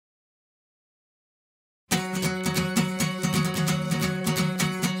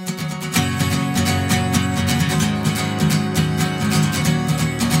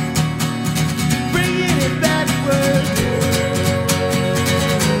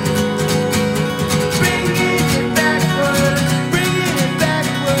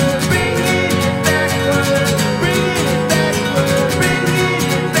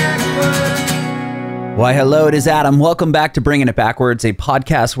Why, hello, it is Adam. Welcome back to Bringing It Backwards, a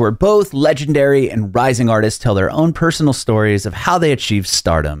podcast where both legendary and rising artists tell their own personal stories of how they achieved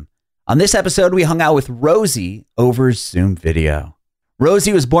stardom. On this episode, we hung out with Rosie over Zoom video.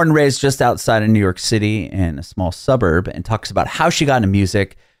 Rosie was born and raised just outside of New York City in a small suburb and talks about how she got into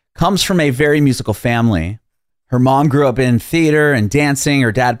music, comes from a very musical family. Her mom grew up in theater and dancing.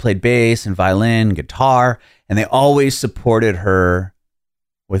 Her dad played bass and violin, guitar, and they always supported her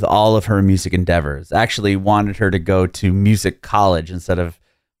with all of her music endeavors. Actually wanted her to go to music college instead of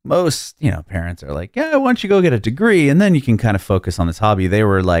most, parents are like, yeah, why don't you go get a degree and then you can kind of focus on this hobby. They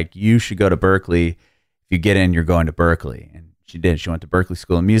were like, you should go to Berkeley. If you get in, you're going to Berkeley. And she did. She went to Berkeley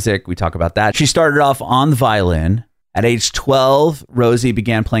School of Music. We talk about that. She started off on the violin. At age 12, Rosie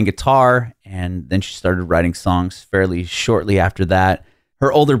began playing guitar, and then she started writing songs fairly shortly after that.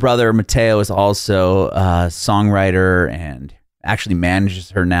 Her older brother, Mateo, is also a songwriter and actually manages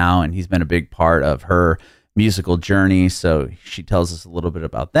her now, and he's been a big part of her musical journey. So she tells us a little bit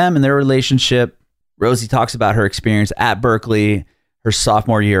about them and their relationship. Rosie talks about her experience at Berkeley. Her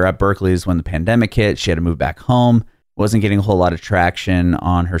sophomore year at Berkeley is when the pandemic hit. She had to move back home. Wasn't getting a whole lot of traction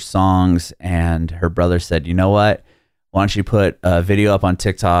on her songs, and her brother said, you know what? Why don't you put a video up on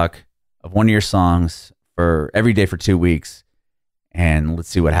TikTok of one of your songs for every day for 2 weeks, and let's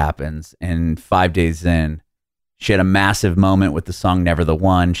see what happens. And 5 days in, she had a massive moment with the song Never the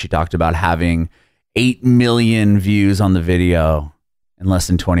One. She talked about having 8 million views on the video in less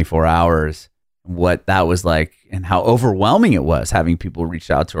than 24 hours, what that was like and how overwhelming it was having people reach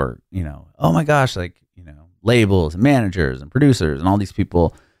out to her, oh my gosh, labels and managers and producers and all these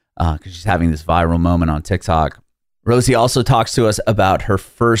people, because she's having this viral moment on TikTok. Rosie also talks to us about her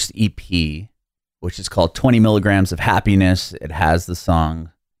first EP, which is called 20 Milligrams of Happiness. It has the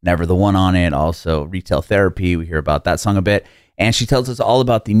song Never the One on it. Also Retail Therapy. We hear about that song a bit. And she tells us all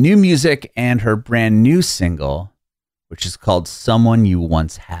about the new music and her brand new single, which is called Someone You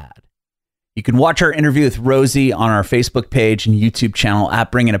Once Had. You can watch our interview with Rosie on our Facebook page and YouTube channel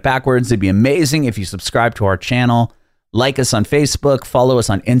at Bringing It Backwards. It'd be amazing if you subscribe to our channel, like us on Facebook, follow us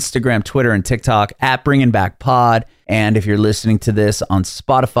on Instagram, Twitter, and TikTok at Bringing Back Pod. And if you're listening to this on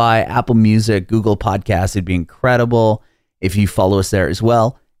Spotify, Apple Music, Google Podcasts, it'd be incredible if you follow us there as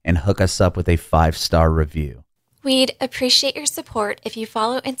well and hook us up with a 5-star review. We'd appreciate your support if you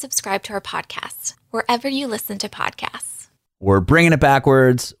follow and subscribe to our podcast, wherever you listen to podcasts. We're Bringing It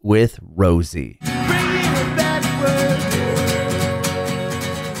Backwards with Rosie.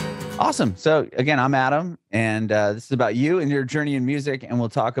 Awesome. So again, I'm Adam, and this is about you and your journey in music, and we'll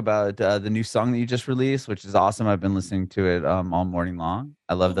talk about the new song that you just released, which is awesome. I've been listening to it all morning long.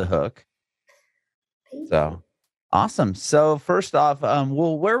 I love the hook. So awesome. So first off,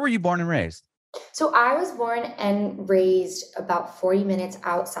 where were you born and raised? So I was born and raised about 40 minutes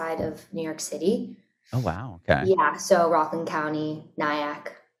outside of New York City. Oh, wow. Okay. Yeah. So Rockland County,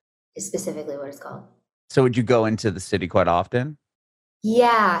 Nyack is specifically what it's called. So would you go into the city quite often?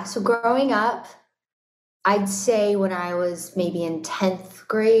 Yeah. So growing up, I'd say when I was maybe in 10th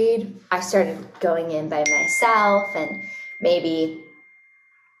grade, I started going in by myself and maybe,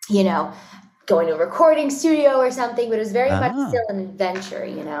 going to a recording studio or something, but it was very much still an adventure,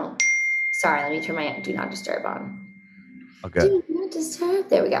 Sorry, let me turn my Do Not Disturb on. Okay. Do Not Disturb.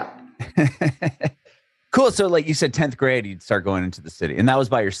 There we go. Cool. So like you said, 10th grade, you'd start going into the city. And that was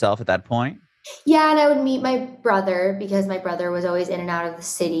by yourself at that point? Yeah, and I would meet my brother because my brother was always in and out of the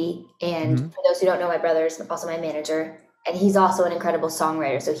city. And for those who don't know, my brother is also my manager. And he's also an incredible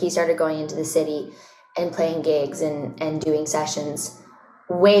songwriter. So he started going into the city and playing gigs and doing sessions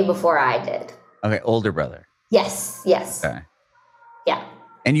way before I did. Okay, older brother. Yes. Okay. Yeah.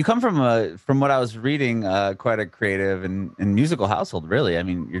 And you come from what I was reading, quite a creative and musical household, really. I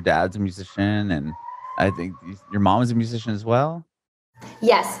mean, your dad's a musician, and I think your mom is a musician as well.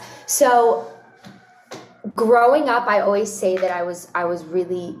 Yes. So growing up, I always say that I was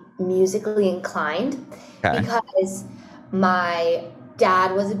really musically inclined because my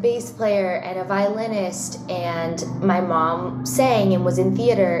dad was a bass player and a violinist, and my mom sang and was in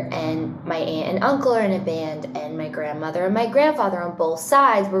theater, and my aunt and uncle are in a band, and my grandmother and my grandfather on both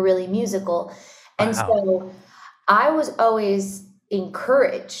sides were really musical. And so I was always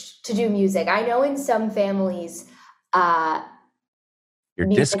encouraged to do music. I know in some families, you're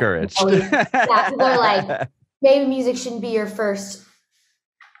discouraged. Yeah, people are like, maybe music shouldn't be your first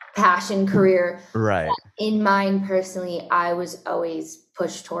passion career. Right. But in mine personally, I was always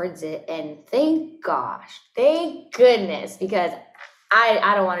pushed towards it. And thank goodness, because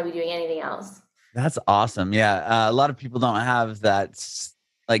I don't want to be doing anything else. That's awesome. Yeah. A lot of people don't have that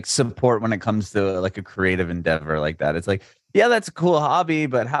like support when it comes to like a creative endeavor like that. It's like Yeah, that's a cool hobby,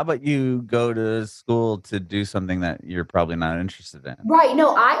 but how about you go to school to do something that you're probably not interested in? Right.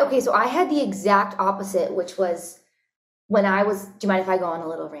 No, so I had the exact opposite, which was when I was, do you mind if I go on a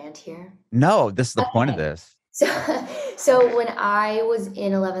little rant here? No, this is the point of Okay. this. So, so when I was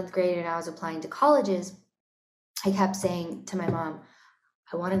in 11th grade and I was applying to colleges, I kept saying to my mom,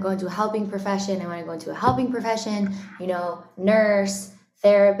 I want to go into a helping profession. I want to go into a helping profession, nurse,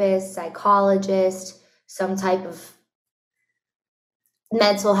 therapist, psychologist, some type of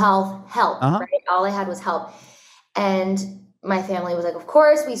mental health help, Uh-huh. right? All I had was help. And my family was like, of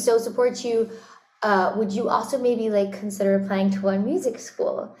course, we so support you. Would you also maybe like consider applying to one music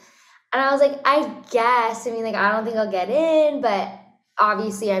school? And I was like, I guess. I mean, like, I don't think I'll get in, but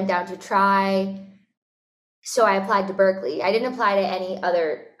obviously I'm down to try. So I applied to Berkeley. I didn't apply to any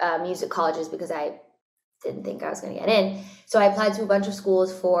other music colleges because I didn't think I was going to get in. So I applied to a bunch of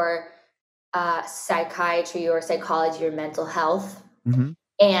schools for psychiatry or psychology or mental health. Mm-hmm.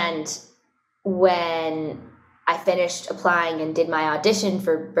 And when I finished applying and did my audition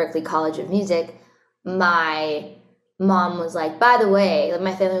for Berklee College of Music, my mom was like, by the way,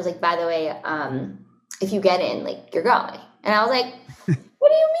 my family was like, by the way, if you get in, like, you're going. And I was like, what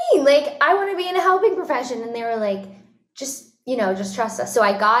do you mean? Like, I want to be in a helping profession. And they were like, just trust us. So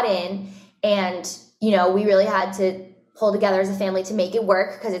I got in and, we really had to pull together as a family to make it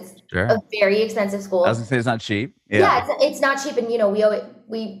work because it's a very expensive school. I was gonna say it's not cheap. Yeah, it's not cheap. And,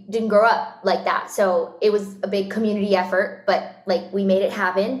 we didn't grow up like that. So it was a big community effort, but like we made it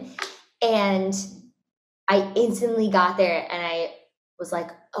happen. And I instantly got there and I was like,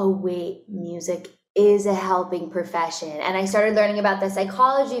 oh, wait, music is a helping profession. And I started learning about the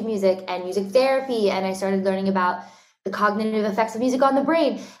psychology of music and music therapy. And I started learning about the cognitive effects of music on the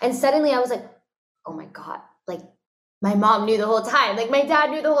brain. And suddenly I was like, oh my God, like my mom knew the whole time. Like my dad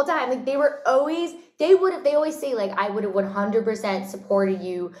knew the whole time. Like they always say like, I would have 100% supported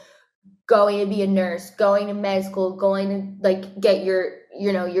you going to be a nurse, going to med school, going to like get your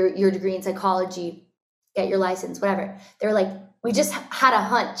degree in psychology, get your license, whatever. They were like, we just had a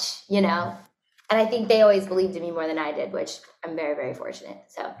hunch, And I think they always believed in me more than I did, which I'm very, very fortunate.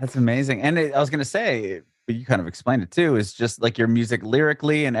 So that's amazing. And I was going to say, but you kind of explained it too, is just like your music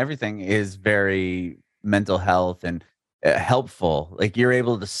lyrically and everything is very mental health and helpful. Like you're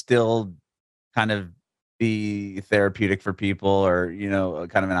able to still kind of be therapeutic for people or,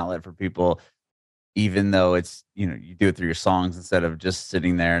 kind of an outlet for people, even though it's, you do it through your songs instead of just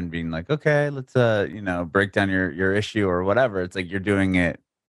sitting there and being like, okay, let's, break down your issue or whatever. It's like you're doing it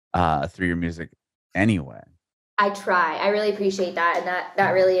through your music anyway. I try. I really appreciate that. And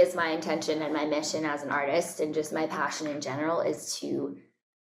that really is my intention and my mission as an artist and just my passion in general is to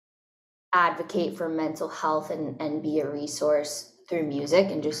advocate for mental health and be a resource through music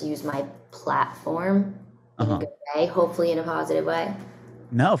and just use my platform in a good way, hopefully in a positive way.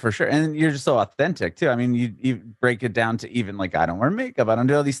 No, for sure. And you're just so authentic too. I mean, you break it down to even like, I don't wear makeup. I don't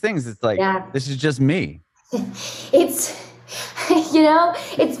do all these things. It's like, This is just me. It's,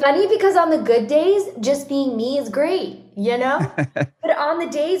 it's funny because on the good days, just being me is great, but on the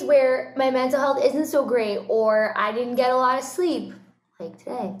days where my mental health isn't so great, or I didn't get a lot of sleep like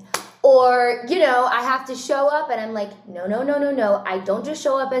today, or, I have to show up and I'm like, no. I don't just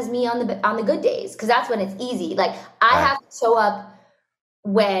show up as me on the good days. Cause that's when it's easy. Like I have to show up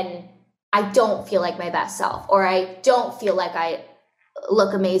when I don't feel like my best self, or I don't feel like I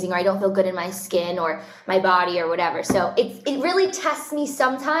look amazing, or I don't feel good in my skin or my body or whatever. So it really tests me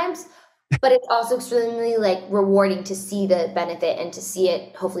sometimes, but it's also extremely like rewarding to see the benefit and to see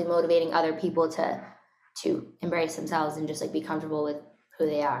it hopefully motivating other people to embrace themselves and just like be comfortable with who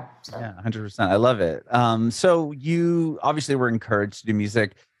they are. So. Yeah, 100%. I love it. So you obviously were encouraged to do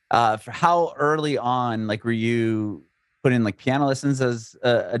music. For how early on, like, were you put in like piano lessons as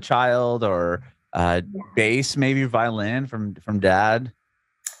a child, or bass, maybe violin from dad?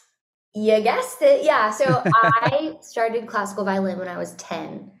 You guessed it. Yeah. So I started classical violin when I was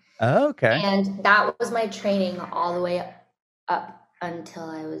 10. Oh, okay. And that was my training all the way up until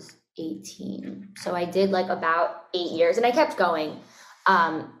I was 18. So I did like about 8 years and I kept going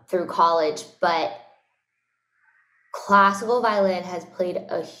through college, but classical violin has played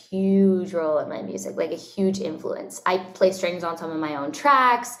a huge role in my music, like a huge influence. I play strings on some of my own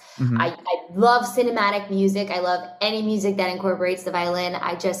tracks. Mm-hmm. I love cinematic music. I love any music that incorporates the violin.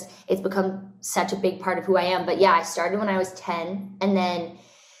 It's become such a big part of who I am. But yeah, I started when I was 10. And then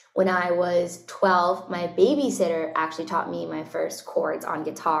when I was 12, my babysitter actually taught me my first chords on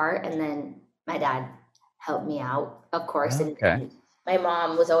guitar. And then my dad helped me out, of course. Okay. And my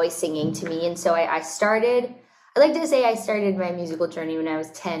mom was always singing to me. And so I started my musical journey when I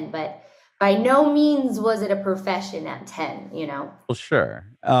was 10, but by no means was it a profession at 10, you know? Well, sure.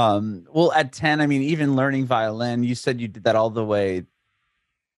 Well, at 10, I mean, even learning violin, you said you did that all the way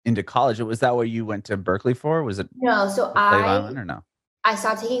into college. Was that what you went to Berkeley for? Was it No, so to play violin or no? I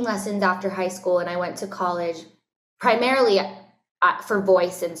stopped taking lessons after high school and I went to college primarily for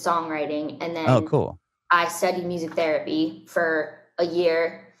voice and songwriting. And Oh, then cool. I studied music therapy for a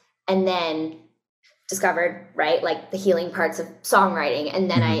year and then discovered, right, like the healing parts of songwriting. And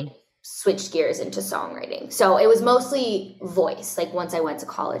then I switched gears into songwriting. So it was mostly voice. Like once I went to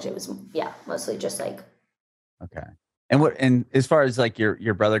college, it was, mostly just like. Okay. And as far as like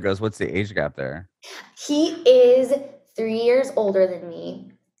your brother goes, what's the age gap there? He is 3 years older than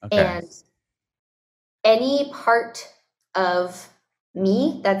me. Okay. And any part of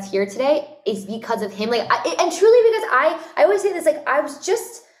me that's here today is because of him. Like, and truly because I always say this, like, I was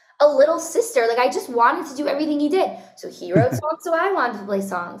just a little sister. Like, I just wanted to do everything he did. So he wrote songs, so I wanted to play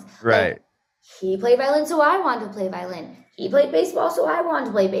songs. Right. Like, he played violin, so I wanted to play violin. He played baseball, so I wanted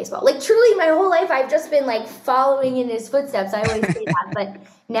to play baseball. Like, truly, my whole life, I've just been, like, following in his footsteps. I always say that. But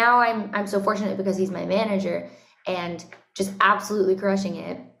now I'm so fortunate because he's my manager and just absolutely crushing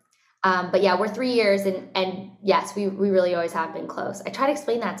it. But yeah, we're 3 years and yes, we really always have been close. I try to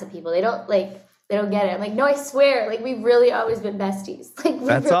explain that to people. They don't get it. I'm like, no, I swear, like we've really always been besties. Like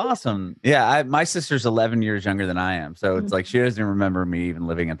that's awesome. Yeah. My sister's 11 years younger than I am. So it's like, she doesn't remember me even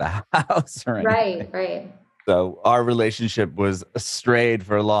living at the house or anything. Right. So our relationship was strayed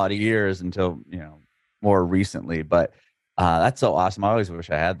for a lot of years until, more recently, but that's so awesome. I always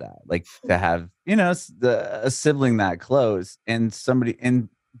wish I had that, like to have, a sibling that close and somebody in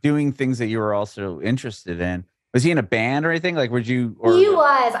doing things that you were also interested in. Was he in a band or anything? Like, would you? He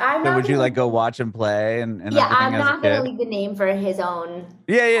was. Would you like go watch him play and yeah, everything I'm not going to leave the name for his own.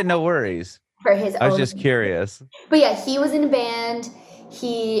 Yeah, no worries. For his own. I was just curious. But yeah, he was in a band.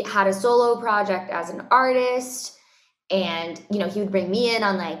 He had a solo project as an artist. And, he would bring me in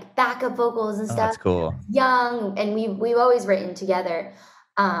on like backup vocals and stuff. That's cool. Young. And we've always written together.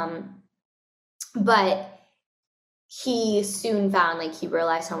 But he soon found, like, he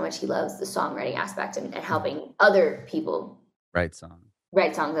realized how much he loves the songwriting aspect and helping other people write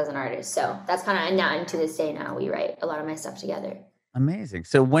songs as an artist. So that's kind of, and to this day now, we write a lot of my stuff together. Amazing.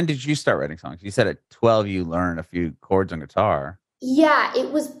 So when did you start writing songs? You said at 12 you learned a few chords on guitar. Yeah,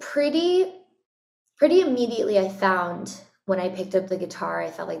 it was pretty immediately. I found when I picked up the guitar, I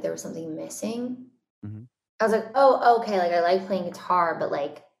felt like there was something missing. Mm-hmm. I was like, oh, okay, like I like playing guitar, but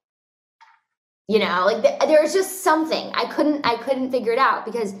like, like there was just something I couldn't figure it out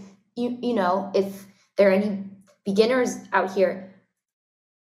because if there are any beginners out here,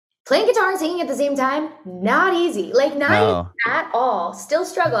 playing guitar and singing at the same time, not easy. Like not easy at all. Still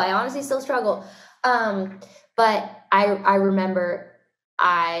struggle. I honestly still struggle. But I remember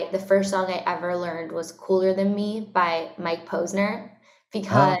the first song I ever learned was "Cooler Than Me" by Mike Posner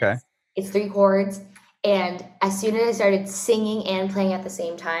because it's 3 chords, and as soon as I started singing and playing at the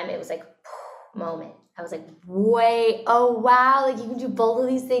same time, it was like moment. I was like, wait, oh wow, like you can do both of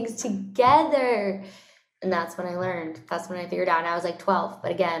these things together. And that's when I learned. That's when I figured out. And I was like 12.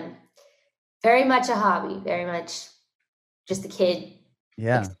 But again, very much a hobby, very much just a kid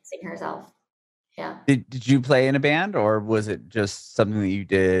expressing herself. Yeah. Did you play in a band, or was it just something that you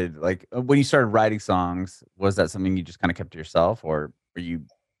did? Like when you started writing songs, was that something you just kind of kept to yourself, or were you,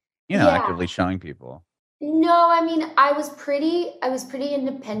 actively showing people? No, I mean, I was pretty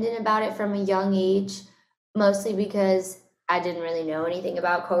independent about it from a young age, mostly because I didn't really know anything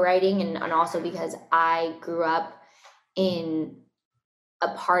about co-writing and also because I grew up in a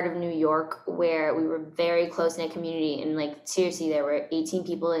part of New York where we were very close-knit community, and like seriously, there were 18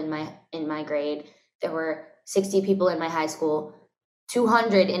 people in my grade. There were 60 people in my high school,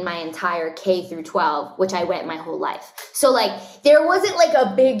 200 in my entire K through 12, which I went my whole life. So like there wasn't like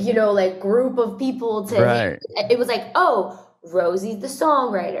a big, like group of people to it was like, oh, Rosie's the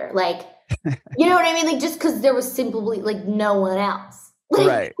songwriter. Like, you know what I mean? Like just because there was simply like no one else. Like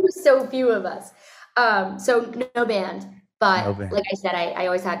there was so few of us. So no band. But like I said, I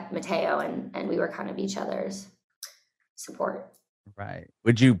always had Mateo and we were kind of each other's support. Right.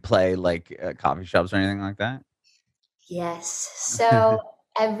 Would you play like coffee shops or anything like that? Yes. So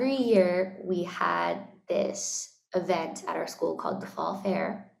every year we had this event at our school called the Fall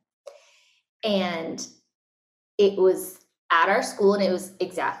Fair. And it was at our school, and it was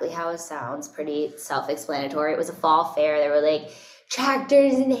exactly how it sounds, pretty self-explanatory. It was a fall fair. There were like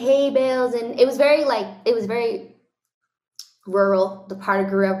tractors and hay bales, and it was very rural. The part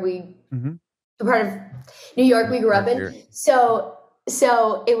of the part of New York we grew up in. So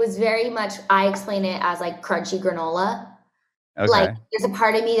it was very much, I explain it as like crunchy granola. Like, Okay. there's a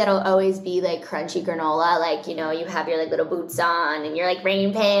part of me that'll always be like crunchy granola. Like, you know, you have your like little boots on and you're like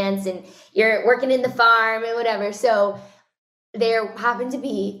rain pants and you're working in the farm and whatever. So there happened to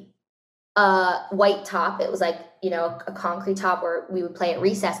be a white top. It was like, you know, a concrete top where we would play at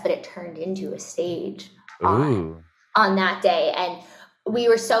recess, but it turned into a stage Ooh. on that day. And we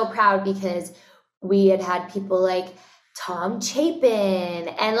were so proud because we had people like Tom Chapin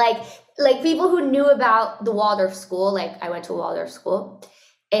and like people who knew about the Waldorf school. Like, I went to a Waldorf school,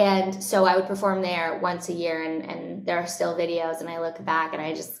 and so I would perform there once a year, and there are still videos, and I look back and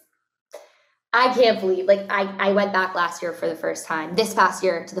I can't believe, like, I went back last year for the first time, this past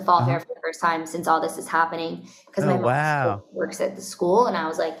year, to the fall fair for the first time since all this is happening, because my mom works at the school, and I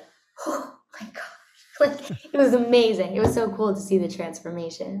was like, oh my God. Like, it was amazing. It was so cool to see the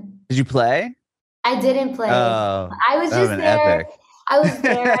transformation. Did you play? I didn't play. Oh, I was just there. Epic. I was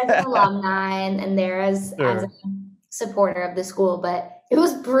there as an alumni and there as a supporter of the school, but it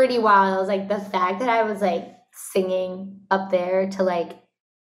was pretty wild. I was like, the fact that I was like singing up there to like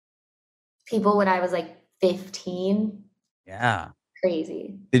people when I was like 15. Yeah.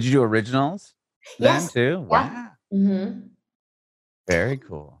 Crazy. Did you do originals then too? Yeah. Wow. Very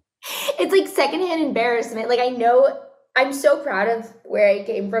cool. It's like secondhand embarrassment. Like, I know I'm so proud of where I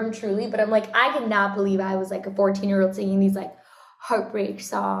came from, truly, but I'm like, I cannot believe I was like a 14-year-old singing these like heartbreak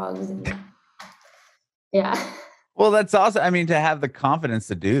songs. And, yeah. Well, that's awesome. I mean, to have the confidence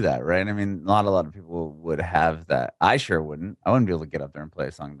to do that, right? I mean, not a lot of people would have that. I sure wouldn't. I wouldn't be able to get up there and play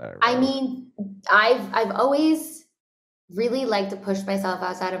a song that I wrote. I mean, I've always really liked to push myself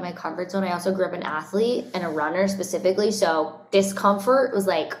outside of my comfort zone. I also grew up an athlete and a runner specifically, so discomfort was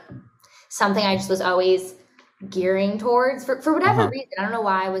like something I just was always gearing towards for whatever reason. I don't know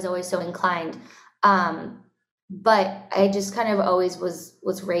why I was always so inclined. But I just kind of always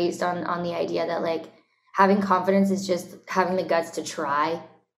was raised on the idea that like having confidence is just having the guts to try,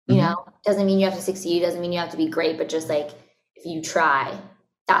 you know, doesn't mean you have to succeed. Doesn't mean you have to be great, but just like, if you try,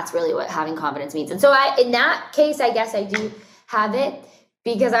 that's really what having confidence means. And so in that case, I guess I do have it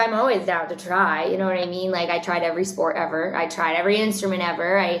because I'm always down to try, you know what I mean? Like, I tried every sport ever. I tried every instrument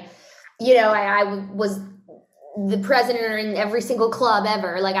ever. I was the president in every single club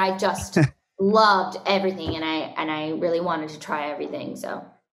ever. Like, I just loved everything, and I really wanted to try everything. So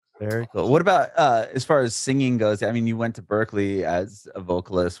very cool. What about as far as singing goes? I mean, you went to Berkeley as a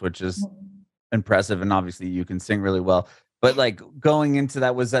vocalist, which is impressive, and obviously you can sing really well. But like, going into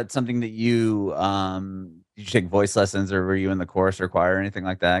that, was that something that you did you take voice lessons, or were you in the chorus or choir or anything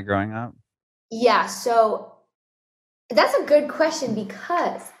like that growing up? Yeah, so that's a good question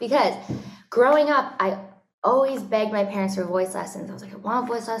because growing up, I always begged my parents for voice lessons. I was like, I want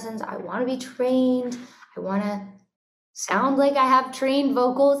voice lessons. I want to be trained. I want to sound like I have trained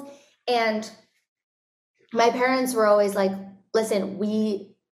vocals. And my parents were always like, listen,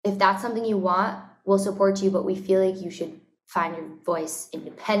 if that's something you want, we'll support you, but we feel like you should find your voice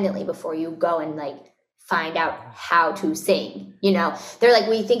independently before you go and like find out how to sing. You know, they're like,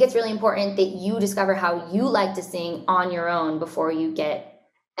 we think it's really important that you discover how you like to sing on your own before you get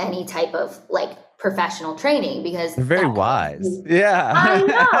any type of like professional training, because they're very wise. Yeah, I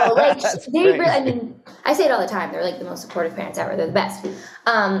know. Like, I mean, I say it all the time. They're like the most supportive parents ever. They're the best.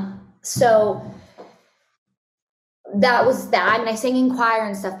 So that was that. I mean, I sang in choir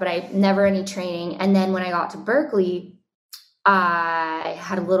and stuff, but I never any training. And then when I got to Berkeley, I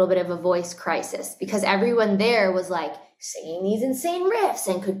had a little bit of a voice crisis because everyone there was like singing these insane riffs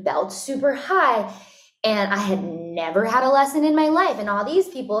and could belt super high. And I had never had a lesson in my life. And all these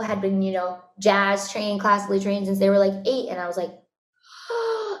people had been, you know, jazz trained, classically trained since they were like 8. And I was like,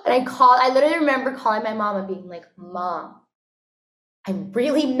 and I literally remember calling my mom and being like, Mom, I'm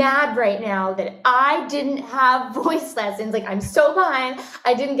really mad right now that I didn't have voice lessons. Like, I'm so behind.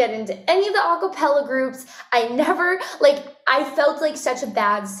 I didn't get into any of the a cappella groups. I felt like such a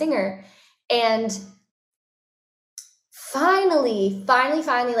bad singer. And finally,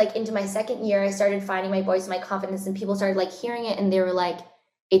 like into my second year, I started finding my voice and my confidence, and people started like hearing it, and they were like,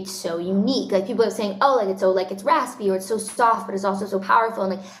 it's so unique. Like, people are saying, oh, like it's so like it's raspy, or it's so soft, but it's also so powerful.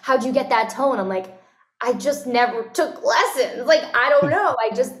 And like, how'd you get that tone? I'm like, I just never took lessons. Like, I don't know. I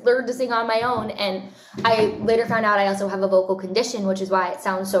just learned to sing on my own. And I later found out I also have a vocal condition, which is why it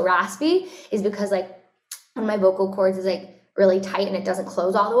sounds so raspy, is because like one of my vocal cords is like really tight and it doesn't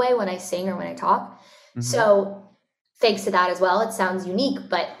close all the way when I sing or when I talk. So thanks to that as well, it sounds unique.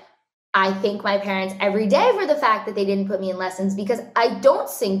 But I thank my parents every day for the fact that they didn't put me in lessons, because I don't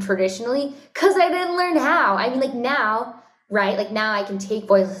sing traditionally because I didn't learn how. I mean, like now, right? Like now I can take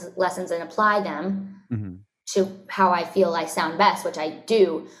voice lessons and apply them to how I feel I sound best, which I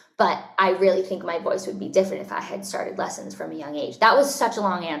do. But I really think my voice would be different if I had started lessons from a young age. That was such a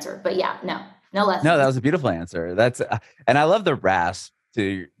long answer, but yeah, no lessons. No, that was a beautiful answer. That's and I love the rasp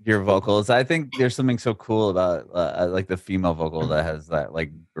to your vocals. I think there's something so cool about like the female vocal that has that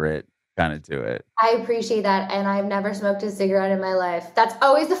like grit kind of to it. I appreciate that, and I've never smoked a cigarette in my life. That's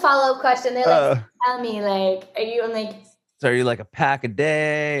always the follow-up question. They like tell me like, are you? I'm like, so are you like a pack a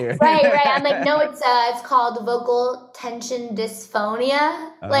day? Right. I'm like, no, it's called vocal tension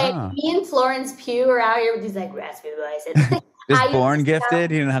dysphonia. Like me and Florence Pugh are out here with these like raspy voices. Just born gifted.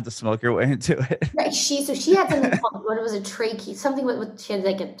 You didn't have to smoke your way into it. Right. She had something called, what was a trachea, something with she had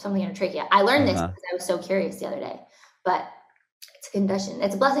like something in her trachea. I learned this because I was so curious the other day. But it's a condition.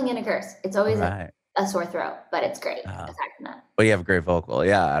 It's a blessing and a curse. It's always a sore throat, but it's great. Aside from that. But you have a great vocal,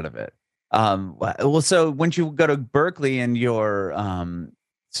 out of it. Well, so once you go to Berkeley and you're,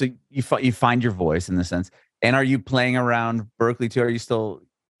 so you find your voice in the sense, and are you playing around Berkeley too?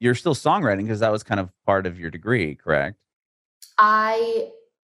 You're still songwriting because that was kind of part of your degree, correct? I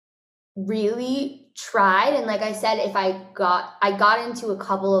really tried, and like I said, I got into a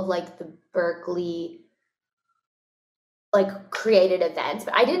couple of like the Berkeley like created events,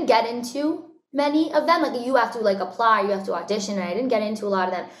 but I didn't get into many of them. Like you have to like apply, you have to audition, and I didn't get into a lot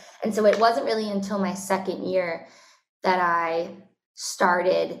of them. And so it wasn't really until my second year that I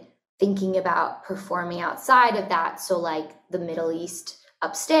started thinking about performing outside of that. So like the Middle East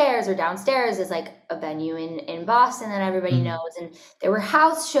upstairs or downstairs is like a venue in Boston that everybody knows. And there were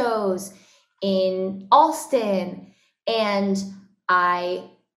house shows in Alston. And I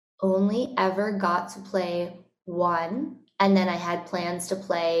only ever got to play one. And then I had plans to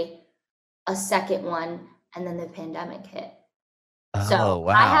play a second one. And then the pandemic hit. Wow.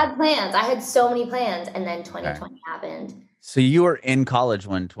 I had plans. I had so many plans. And then 2020 happened. So you were in college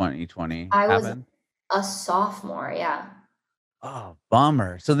when 2020 happened? I was a sophomore, yeah. Oh,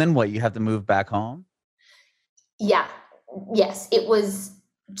 bummer. So then what? You have to move back home? Yeah. Yes. It was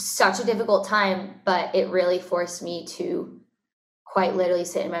such a difficult time, but it really forced me to quite literally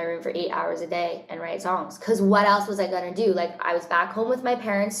sit in my room for 8 hours a day and write songs. Because what else was I going to do? Like I was back home with my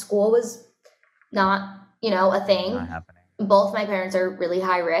parents. School was not, a thing. Not happening. Both my parents are really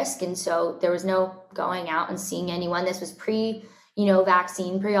high risk. And so there was no going out and seeing anyone. This was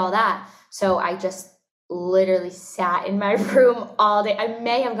vaccine, pre all that. So I just literally sat in my room all day. I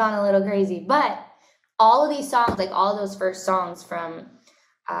may have gone a little crazy, but all of these songs, like all of those first songs from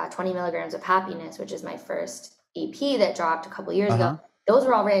 20 Milligrams of Happiness, which is my first EP that dropped a couple years ago, those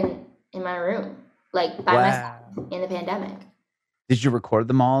were all written in my room, like by myself in the pandemic. Did you record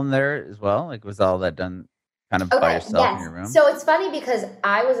them all in there as well? Like was all that done kind of by yourself in your room? So it's funny because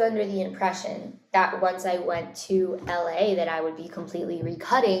I was under the impression that once I went to LA that I would be completely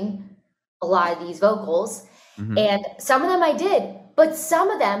recutting a lot of these vocals. And some of them I did, but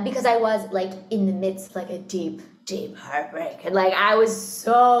some of them, because I was like in the midst of like a deep, deep heartbreak and like I was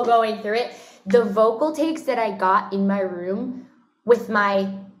so going through it, the vocal takes that I got in my room with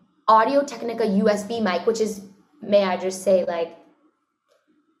my Audio Technica USB mic, which is, may I just say, like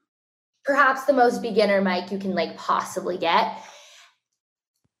perhaps the most beginner mic you can like possibly get.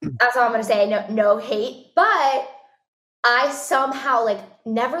 That's all I'm going to say. No hate, but I somehow like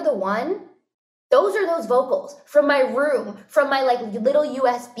never the one. Those are those vocals from my room, from my like little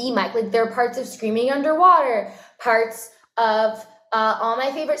USB mic. Like there are parts of Screaming Underwater, parts of all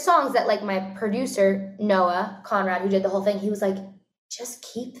my favorite songs that like my producer, Noah Conrad, who did the whole thing, he was like, just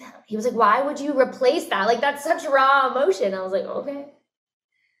keep them. He was like, why would you replace that? Like that's such raw emotion. I was like, okay.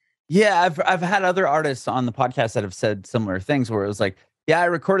 Yeah, I've had other artists on the podcast that have said similar things where it was like, yeah, I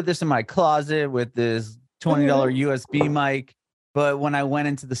recorded this in my closet with this $20 USB mic, but when I went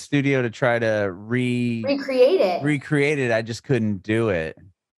into the studio to try to recreate it, I just couldn't do it.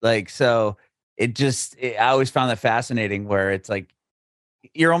 Like, so I always found that fascinating where it's like,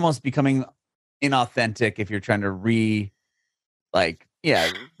 you're almost becoming inauthentic if you're trying to re-record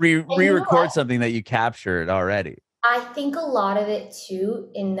something that you captured already. I think a lot of it too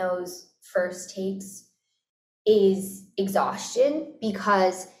in those first takes is exhaustion,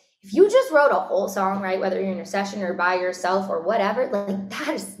 because if you just wrote a whole song, right, whether you're in a session or by yourself or whatever, like that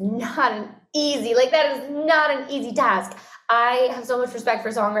is not an easy task. I have so much respect for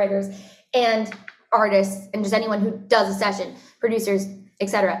songwriters and artists and just anyone who does a session, producers,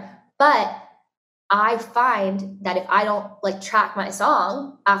 etc. But I find that if I don't like track my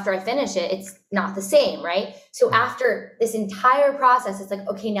song after I finish it, it's not the same, right? So after this entire process, it's like,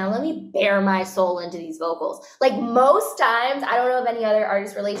 okay, now let me bare my soul into these vocals. Like most times, I don't know if any other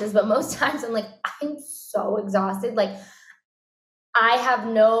artist relates this, but most times I'm like, I'm so exhausted. Like I have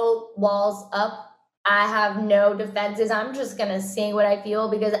no walls up I have no defenses. I'm just going to sing what I feel,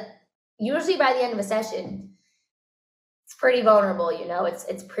 because usually by the end of a session, it's pretty vulnerable, you know,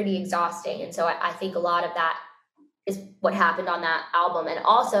 it's pretty exhausting. And so I think a lot of that is what happened on that album. And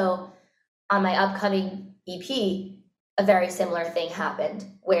also on my upcoming EP, a very similar thing happened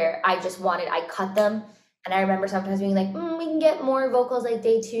where I cut them. And I remember sometimes being like, we can get more vocals like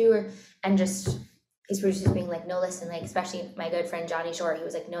day 2, and just these producers being like, no, listen, like, especially my good friend Johnny Shore, he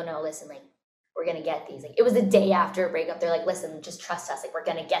was like, no, listen, like, we're going to get these. Like, it was the day after a breakup. They're like, listen, just trust us. Like, we're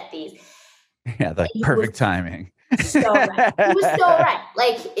going to get these. Yeah, like perfect timing. So right. He was so right.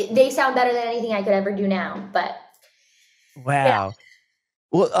 Like, they sound better than anything I could ever do now. But wow. Yeah.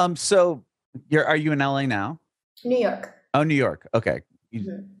 Well, so are you in LA now? New York. Oh, New York. Okay.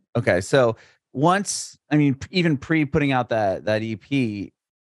 Okay. So even pre putting out that EP,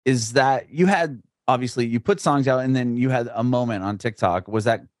 is that obviously you put songs out and then you had a moment on TikTok.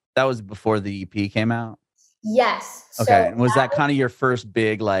 That was before the EP came out? Yes. Okay. And was that kind of your first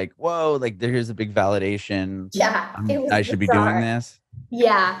big, like, whoa, like here's a big validation? Yeah. I should be doing this?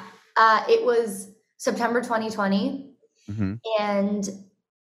 Yeah. It was September 2020. Mm-hmm. And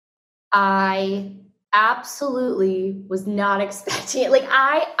I absolutely was not expecting it. Like,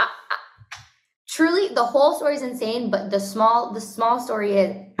 I truly, the whole story is insane, but the small story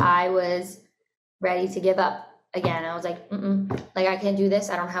is I was ready to give up again. I was like, like, I can't do this.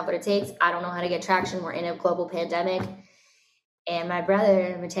 I don't have what it takes. I don't know how to get traction. We're in a global pandemic. And my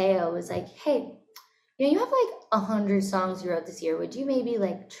brother, Mateo, was like, hey, you have like 100 songs you wrote this year. Would you maybe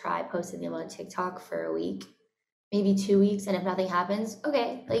like try posting them on TikTok for a week, maybe 2 weeks? And if nothing happens,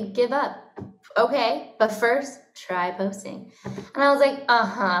 okay, like, give up. Okay, but first try posting. And I was like,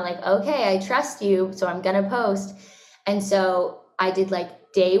 like, okay, I trust you, so I'm gonna post. And so I did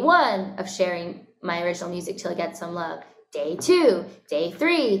like day 1 of sharing my original music till I get some love, day 2, day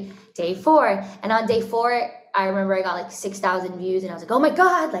 3, day 4. And on day 4, I remember I got like 6,000 views, and I was like, oh my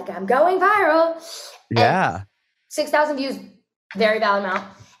God, like, I'm going viral. Yeah. 6,000 views, very valid amount.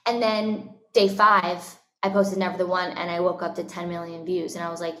 And then day 5, I posted Never the One, and I woke up to 10 million views. And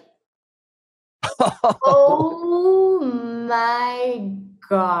I was like, oh my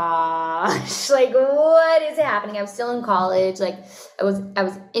gosh, like, what is happening? I'm still in college. Like, I was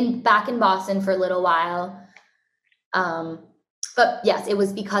back in Boston for a little while. But yes, it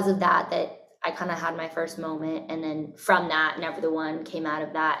was because of that I kind of had my first moment. And then from that, Never the One came out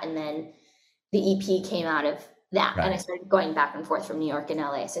of that. And then the EP came out of that. Right. And I started going back and forth from New York and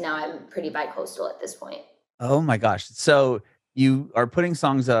LA. So now I'm pretty bi-coastal at this point. Oh my gosh. So you are putting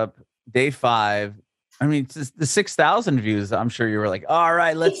songs up day 5. I mean, it's the 6,000 views. I'm sure you were like, all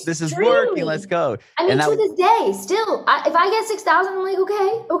right, this is working. Let's go. I mean, to this day, still, if I get 6,000, I'm like,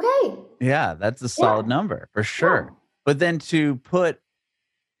 okay. Yeah, that's a solid number for sure. Yeah. But then to put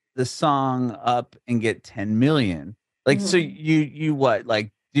the song up and get 10 million, like, so you what,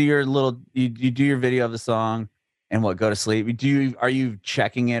 like, do your you do your video of the song and go to sleep? Are you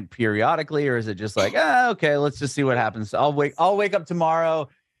checking it periodically, or is it just like, okay, let's just see what happens. I'll wake up tomorrow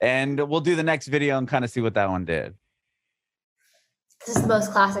and we'll do the next video and kind of see what that one did. This is the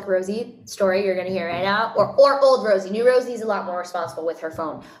most classic Rosie story you're going to hear right now, or old Rosie. New Rosie's a lot more responsible with her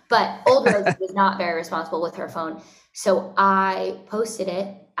phone, but old Rosie was not very responsible with her phone. So I posted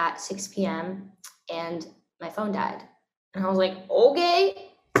it at 6 p.m. and my phone died. And I was like, okay,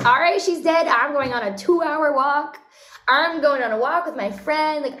 all right, she's dead. I'm going on a 2-hour walk. I'm going on a walk with my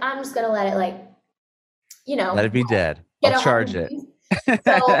friend. Like, I'm just going to let it, like, let it be dead. I'll charge it.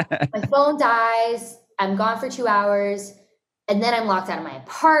 So my phone dies. I'm gone for 2 hours. And then I'm locked out of my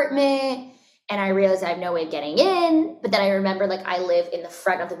apartment. And I realized I have no way of getting in. But then I remember, like, I live in the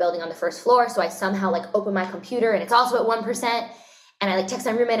front of the building on the first floor. So I somehow, like, open my computer and it's also at 1%. And I, like, text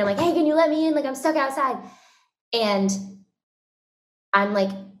my roommate. I'm like, hey, can you let me in? Like, I'm stuck outside. And I'm,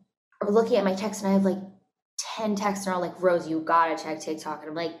 like, looking at my texts, and I have, like, 10 texts, and I'm like, Rose, you gotta check TikTok. And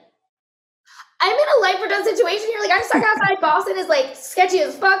I'm like, I'm in a life or death situation here. Like, I'm stuck outside Boston. Is, like, sketchy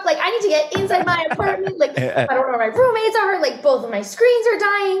as fuck. Like, I need to get inside my apartment. Like, I don't know where my roommates are. Like, both of my screens are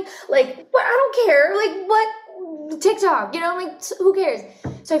dying. Like, what? I don't care. Like, what? TikTok, I'm like, who cares?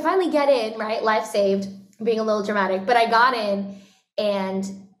 So I finally get in, right? Life saved. I'm being a little dramatic. But I got in, and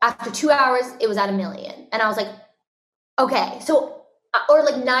after 2 hours, it was at 1 million. And I was like, okay. So, or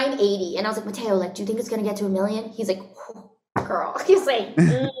like 980. And I was like, Mateo, like, do you think it's going to get to 1 million? He's like, oh, girl. He's like,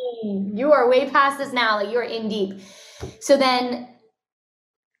 you are way past this now. Like, you're in deep. So then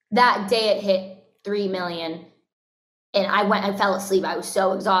that day it hit 3 million, and I fell asleep. I was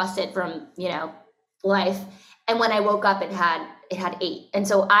so exhausted from, life. And when I woke up, it had 8. And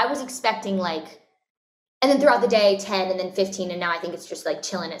so I was expecting, like, And then throughout the day, 10 and then 15. And now I think it's just like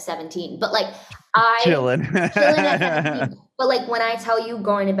chilling at 17. But like chilling at 17. But like when I tell you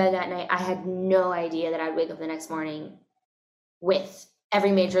going to bed that night, I had no idea that I'd wake up the next morning with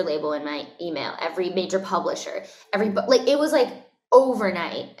every major label in my email, every major publisher, like it was like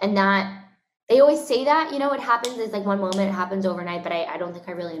overnight. And that they always say that, you know, it happens. It's like one moment it happens overnight, but I don't think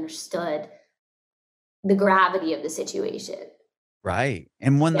I really understood the gravity of the situation. Right.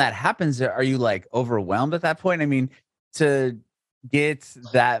 And when that happens, are you like overwhelmed at that point? I mean, to get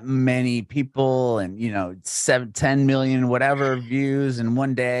that many people and, you know, 10 million, whatever views in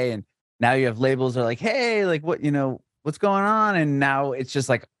one day. And now you have labels are like, hey, like what, you know, what's going on? And now it's just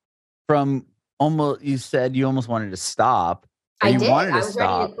like from almost, you said you almost wanted to stop. Or I you did. wanted to I was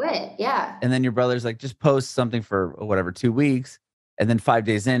stop. ready to quit. Yeah. And then your brother's like, just post something for whatever, 2 weeks. And then 5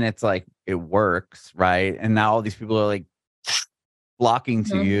 days in, it's like, it works. Right. And now all these people are like, flocking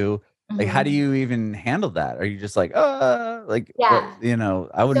to you. Like, how do you even handle that? Are you just like, like, what, you know,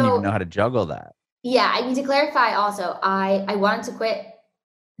 I wouldn't even know how to juggle that. Yeah. I need to clarify also, I wanted to quit.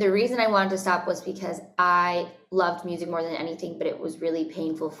 The reason I wanted to stop was because I loved music more than anything, but it was really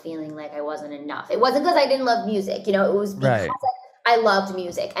painful feeling like I wasn't enough. It wasn't because I didn't love music, you know, it was because I loved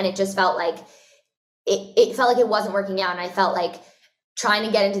music, and it just felt like it felt like it wasn't working out. And I felt like trying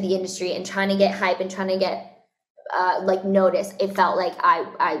to get into the industry and trying to get hype and trying to get like notice, it felt like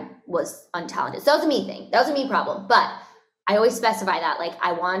I was untalented. So that was a me thing. That was a me problem. But I always specify that, like,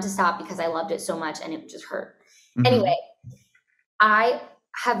 I wanted to stop because I loved it so much and it just hurt. Anyway, I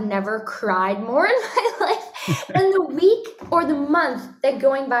have never cried more in my life than the week or the month that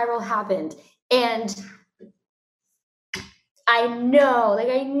Going Viral happened. And I know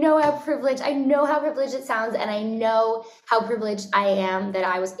how privileged it sounds. And I know how privileged I am that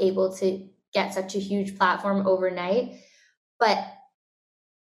I was able to get such a huge platform overnight. But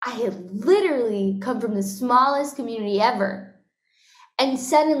I had literally come from the smallest community ever. And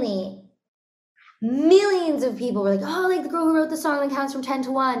suddenly millions of people were like, oh, like the girl who wrote the song that counts from 10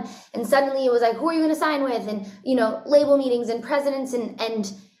 to 1. And suddenly it was like, who are you going to sign with? And, you know, label meetings and presidents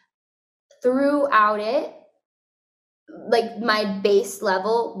and throughout it, like my base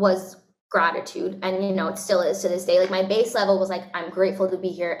level was gratitude. And, you know, it still is to this day. Like my base level was like, I'm grateful to be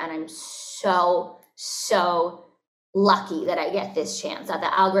here. And I'm so lucky that I get this chance, that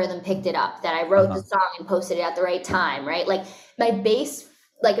the algorithm picked it up, that I wrote the song and posted it at the right time, right? Like my base,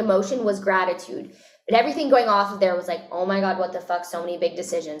 like, emotion was gratitude. But everything going off of there was like, oh my God, what the fuck? So many big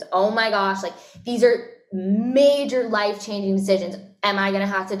decisions. Oh my gosh, like these are major life-changing decisions. Am I going to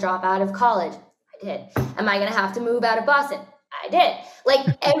have to drop out of college? I did. Am I going to have to move out of Boston? I did. Like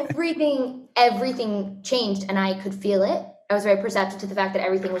everything changed, and I could feel it. I was very perceptive to the fact that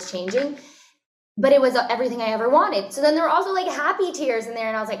everything was changing, but it was everything I ever wanted. So then there were also like happy tears in there,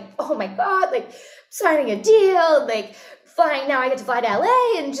 and I was like, oh my God, like signing a deal, like flying, now I get to fly to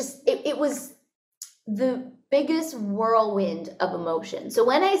LA, and just, it was the biggest whirlwind of emotion. So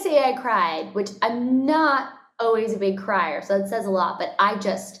when I say I cried, which I'm not always a big crier, so that says a lot, but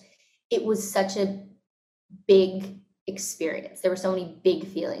it was such a big experience. There were so many big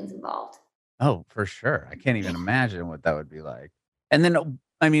feelings involved. Oh, for sure. I can't even imagine what that would be like. And then,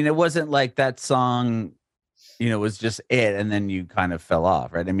 I mean, it wasn't like that song, you know, was just it, and then you kind of fell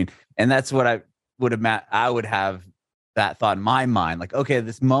off, right? I mean, and that's what I would have, I would have that thought in my mind, like, okay,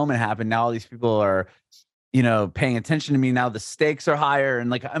 this moment happened. Now all these people are, you know, paying attention to me. Now the stakes are higher, and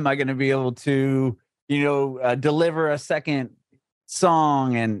like, am I going to be able to, you know, deliver a second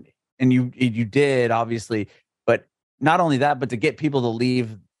song? And you did, obviously, but not only that, but to get people to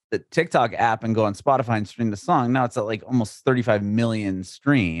leave the TikTok app and go on Spotify and stream the song. Now it's at like almost 35 million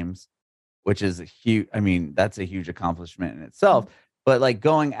streams, which is a huge, I mean, that's a huge accomplishment in itself. But like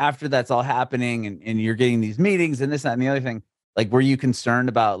going after that's all happening, and you're getting these meetings and this, that, and the other thing, like, were you concerned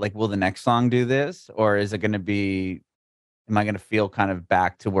about like, will the next song do this? Or is it going to be, am I going to feel kind of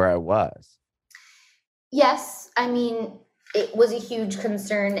back to where I was? Yes. I mean, it was a huge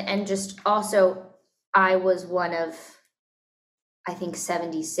concern. And just also, I was one of, I think,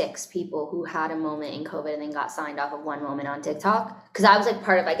 76 people who had a moment in COVID and then got signed off of one moment on TikTok. Cause I was like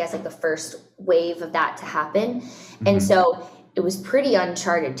part of, I guess, like the first wave of that to happen. And so it was pretty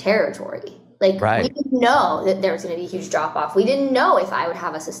uncharted territory. Like, we didn't know that there was going to be a huge drop off. We didn't know if I would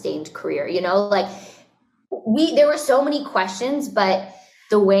have a sustained career, you know, like there were so many questions, but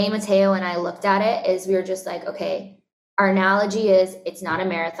the way Mateo and I looked at it is we were just like, okay, our analogy is it's not a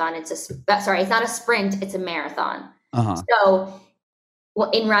marathon. It's not a sprint. It's a marathon. So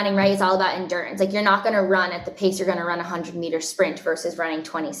in running, right, it's all about endurance. Like, you're not going to run at the pace you're going to run a 100-meter sprint versus running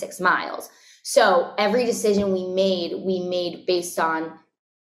 26 miles. So every decision we made based on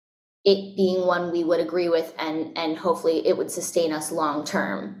it being one we would agree with, and hopefully it would sustain us long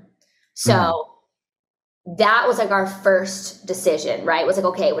term. So that was like our first decision, right? It was like,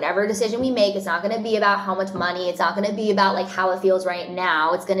 okay, whatever decision we make, it's not going to be about how much money. It's not going to be about like how it feels right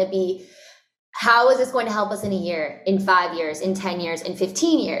now. It's going to be, how is this going to help us in a year, in 5 years, in 10 years, in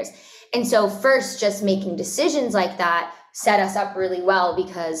 15 years? And so first, just making decisions like that set us up really well,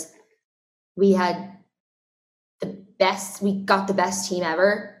 because we had we got the best team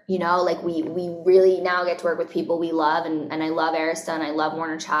ever, you know, like we really now get to work with people we love. And I love Arista, and I love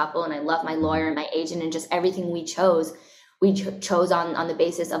Warner Chappell, and I love my lawyer and my agent, and just everything we chose on the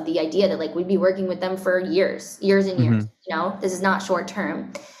basis of the idea that like we'd be working with them for years and years, you know, this is not short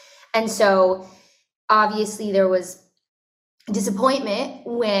term. And so obviously there was disappointment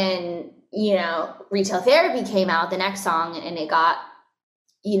when, you know, Retail Therapy came out, the next song, and it got,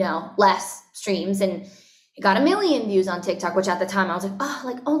 you know, less streams, and it got 1 million views on TikTok, which at the time I was like, oh,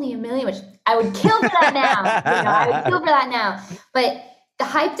 like only 1 million, which I would kill for that now. You know, I would kill for that now. But the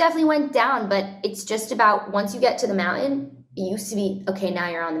hype definitely went down. But it's just about, once you get to the mountain, it used to be, okay, now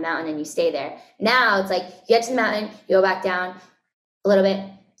you're on the mountain and you stay there. Now it's like, you get to the mountain, you go back down a little bit,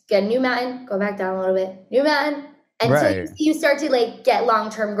 get a new mountain, go back down a little bit, new mountain, until you start to like get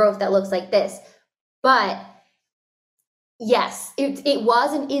long-term growth that looks like this. But yes, it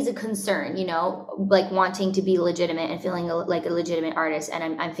was and is a concern, you know, like wanting to be legitimate and feeling like a legitimate artist.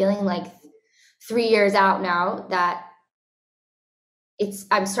 And I'm feeling like 3 years out now that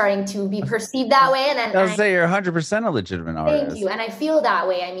I'm starting to be perceived that way. And I'll say you're 100% a legitimate artist. Thank you. And I feel that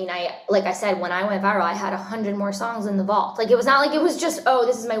way. I mean, like I said, when I went viral, I had 100 more songs in the vault. Like, it was not like it was just, oh,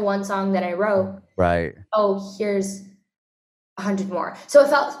 this is my one song that I wrote. Right. Oh, here's 100 more. So it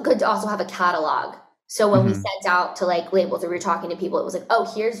felt good to also have a catalog. So when we sent out to like labels, or we were talking to people, it was like, oh,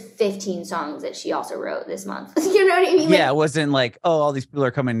 here's 15 songs that she also wrote this month. You know what I mean? Like, yeah, it wasn't like, oh, all these people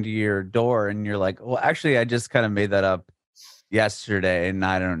are coming to your door, and you're like, well, actually, I just kind of made that up yesterday, and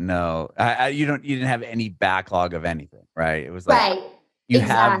I don't know. You didn't have any backlog of anything, right? It was like, you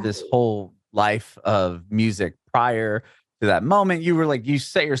have this whole life of music prior to that moment. You were like, you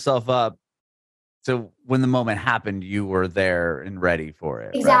set yourself up. So when the moment happened, you were there and ready for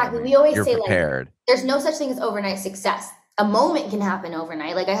it. Exactly. Right? We always You're say prepared. Like, there's no such thing as overnight success. A moment can happen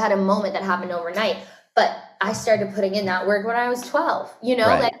overnight. Like, I had a moment that happened overnight, but I started putting in that work when I was 12, you know,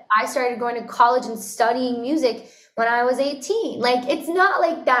 like I started going to college and studying music when I was 18. Like, it's not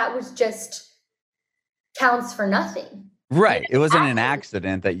like that was just counts for nothing. Right. It wasn't an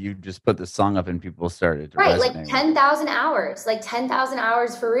accident that you just put the song up and people started to resonate. Like 10,000 hours, like 10,000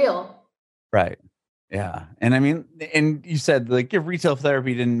 hours for real. Right. Yeah. And I mean, and you said like your Retail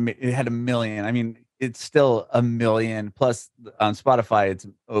Therapy it had 1 million. I mean, it's still 1 million plus on Spotify. It's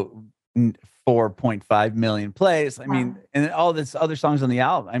 4.5 million plays. I mean, and all this other songs on the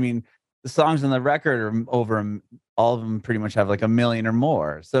album. I mean, the songs on the record are over, all of them pretty much have like 1 million or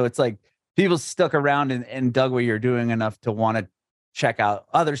more. So it's like people stuck around and dug what you're doing enough to want to check out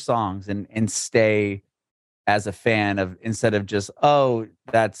other songs and stay as a fan of, instead of just, oh,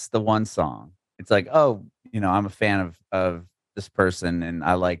 that's the one song. It's like, oh, you know, I'm a fan of this person, and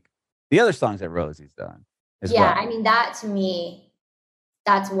I like the other songs that Rosie's done as well. I mean, that to me,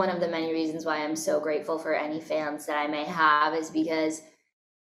 that's one of the many reasons why I'm so grateful for any fans that I may have, is because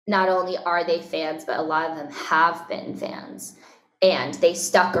not only are they fans, but a lot of them have been fans and they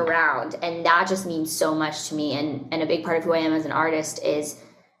stuck around. And that just means so much to me. And a big part of who I am as an artist is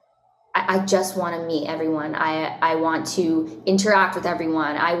I just want to meet everyone. I want to interact with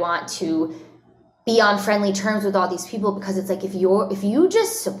everyone. I want to be on friendly terms with all these people, because it's like, if you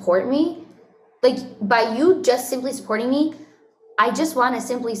just support me, like by you just simply supporting me, I just want to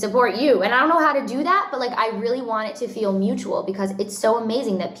simply support you. And I don't know how to do that, but like, I really want it to feel mutual, because it's so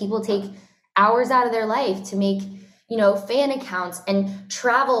amazing that people take hours out of their life to make, you know, fan accounts and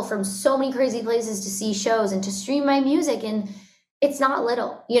travel from so many crazy places to see shows and to stream my music. And it's not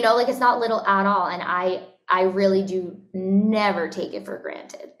little, you know, like it's not little at all. And I really do never take it for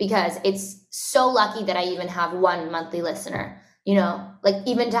granted, because it's so lucky that I even have one monthly listener, you know, like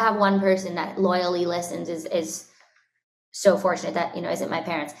even to have one person that loyally listens is so fortunate. That, you know, isn't my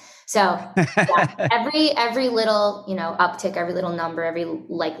parents. So yeah, every little, you know, uptick, every little number, every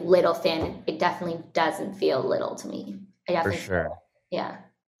like little fan, it definitely doesn't feel little to me. I definitely for sure. Feel, yeah.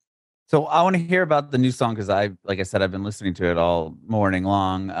 So I want to hear about the new song, because like I said, I've been listening to it all morning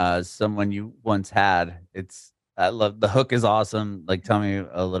long. Someone You Once Had. I love the hook is awesome. Like, tell me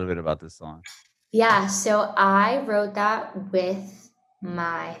a little bit about this song. Yeah, so I wrote that with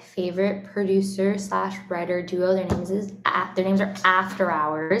my favorite producer / writer duo. Their names are After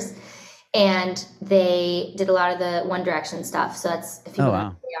Hours, And they did a lot of the One Direction stuff. So that's, if people know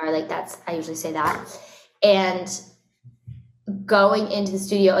who they are, like that's, I usually say that. And going into the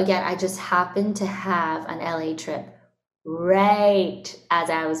studio again, I just happened to have an LA trip right as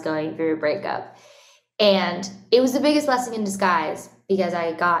I was going through a breakup. And it was the biggest blessing in disguise because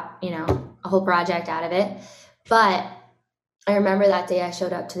I got, a whole project out of it. But I remember that day I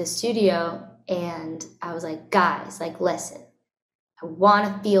showed up to the studio and I was like, guys, like, listen, I want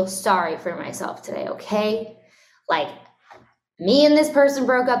to feel sorry for myself today, okay? Like, me and this person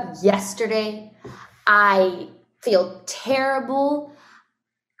broke up yesterday. I feel terrible.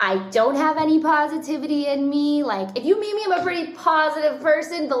 I don't have any positivity in me. Like, if you meet me, I'm a pretty positive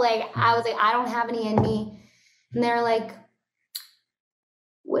person, but like, I was like, I don't have any in me. And they're like,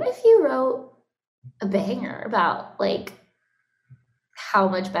 what if you wrote a banger about like how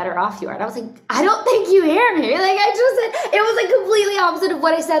much better off you are? And I was like, I don't think you hear me. Like, I just said, it was like completely opposite of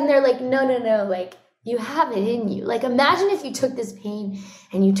what I said. And they're like, no, like, you have it in you. Like, imagine if you took this pain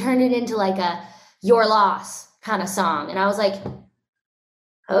and you turned it into like a your loss kind of song. And I was like,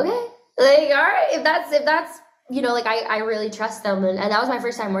 okay, like, all right, if that's, like, I really trust them. And that was my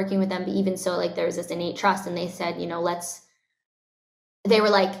first time working with them. But even so, like, there was this innate trust. And they said, they were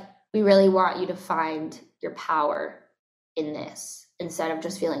like, we really want you to find your power in this instead of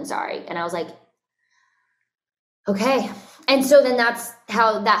just feeling sorry. And I was like, okay. And so then that's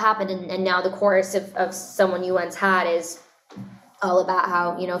how that happened. And now the chorus of Someone You Once Had is all about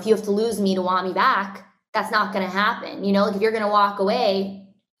how, if you have to lose me to want me back, that's not going to happen. Like, if you're going to walk away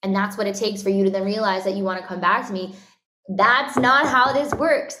and that's what it takes for you to then realize that you want to come back to me, that's not how this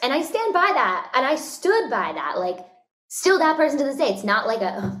works. And I stand by that. And I stood by that. Like, still that person to this day. It's not like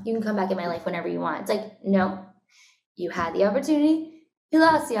you can come back in my life whenever you want. It's like, no, you had the opportunity, you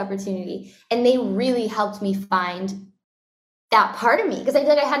lost the opportunity. And they really helped me find that part of me because I feel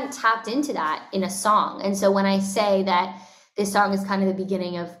like I hadn't tapped into that in a song. And so when I say that this song is kind of the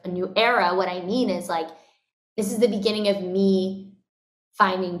beginning of a new era, what I mean is like, this is the beginning of me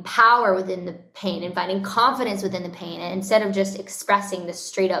finding power within the pain and finding confidence within the pain. And instead of just expressing the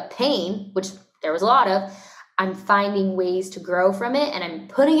straight up pain, which there was a lot of, I'm finding ways to grow from it and I'm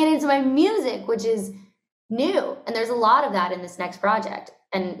putting it into my music, which is new. And there's a lot of that in this next project.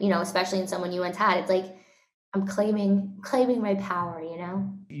 And, especially in Someone You Once Had, it's like, I'm claiming my power,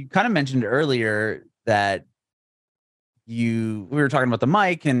 You kind of mentioned earlier that we were talking about the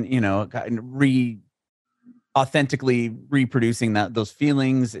mic and, authentically reproducing those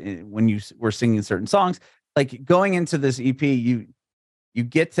feelings when you were singing certain songs. Like, going into this EP, you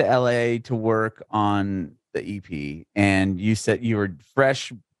get to LA to work on the EP and you said you were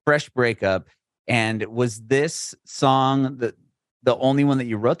fresh breakup. And was this song the only one that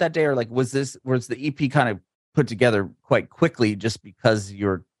you wrote that day? Or like, was the EP kind of put together quite quickly just because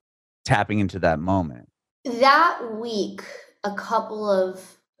you're tapping into that moment? That week, a couple of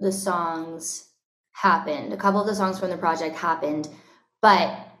the songs happened. A couple of the songs from the project happened.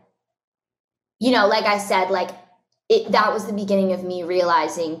 But, like I said, like that was the beginning of me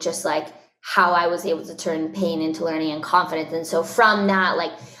realizing just like how I was able to turn pain into learning and confidence. And so from that,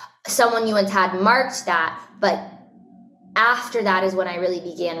 like Someone You Once Had marked that. But after that is when I really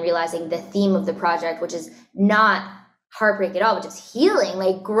began realizing the theme of the project, which is not heartbreak at all, but just healing,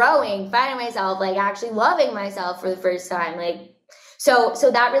 like growing, finding myself, like actually loving myself for the first time. Like, so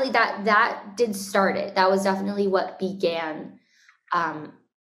that really, that did start it. That was definitely what began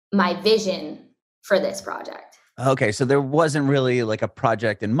my vision for this project. Okay. So there wasn't really like a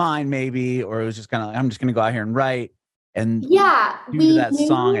project in mind maybe, or it was just kind of like, I'm just going to go out here and write. And yeah, due to that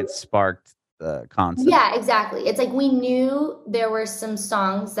song, it sparked the concept. Yeah, exactly. It's like we knew there were some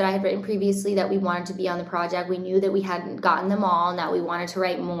songs that I had written previously that we wanted to be on the project. We knew that we hadn't gotten them all and that we wanted to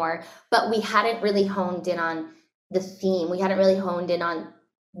write more, but we hadn't really honed in on the theme. We hadn't really honed in on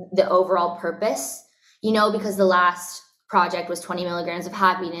the overall purpose, because the last project was 20 Milligrams of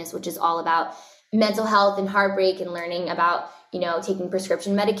Happiness, which is all about mental health and heartbreak and learning about, taking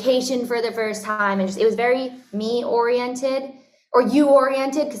prescription medication for the first time. And it was very me oriented. Or you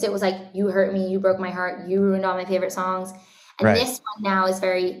oriented, because it was like, you hurt me, you broke my heart, you ruined all my favorite songs. And right. This one now is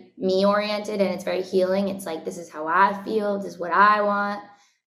very me oriented and it's very healing. It's like, this is how I feel. This is what I want.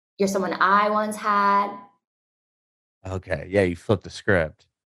 You're someone I once had. Okay. Yeah. You flipped the script.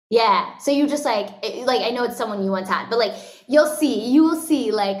 Yeah. So you just like I know it's Someone You Once Had, but like, you will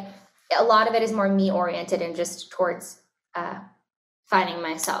see like a lot of it is more me oriented and just towards finding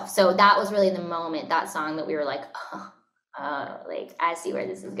myself. So that was really the moment, that song that we were like, like, I see where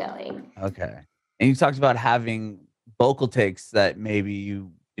this is going. Okay. And you talked about having vocal takes that maybe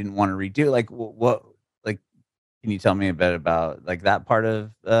you didn't want to redo. Like what, like Can you tell me a bit about like that part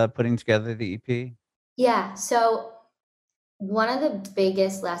of putting together the EP? Yeah. So one of the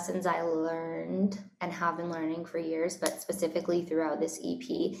biggest lessons I learned and have been learning for years, but specifically throughout this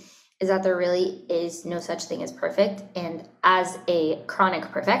EP, is that there really is no such thing as perfect. And as a chronic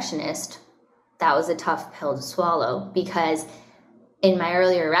perfectionist, that was a tough pill to swallow, because in my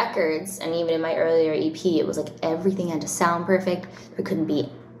earlier records and even in my earlier EP, it was like everything had to sound perfect. There couldn't be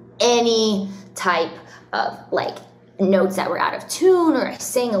any type of like notes that were out of tune, or I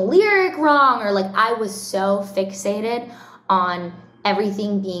sang a lyric wrong, or like I was so fixated on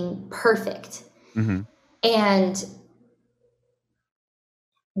everything being perfect. Mm-hmm. And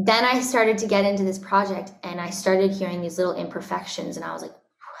then I started to get into this project and I started hearing these little imperfections, and I was like,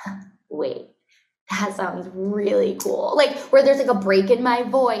 wait, that sounds really cool. Like where there's like a break in my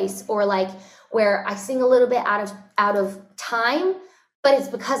voice, or like where I sing a little bit out of time, but it's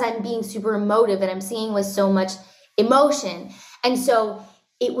because I'm being super emotive and I'm singing with so much emotion. And so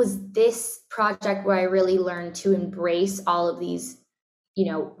it was this project where I really learned to embrace all of these,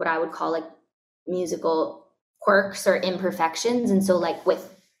 you know, what I would call like musical quirks or imperfections. And so like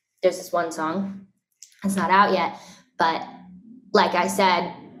there's this one song, it's not out yet, but like I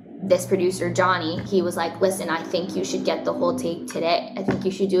said, this producer, Johnny, he was like, listen, I think you should get the whole take today. I think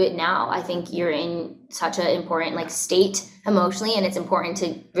you should do it now. I think you're in such an important like state emotionally, and it's important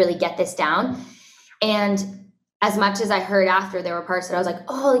to really get this down. And as much as I heard after, there were parts that I was like,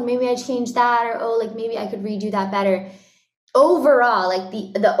 oh, like maybe I changed that, or oh, like maybe I could redo that better. Overall, like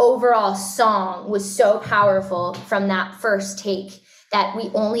the overall song was so powerful from that first take that we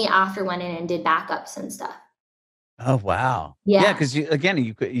only after went in and did backups and stuff. Oh, wow. Yeah, because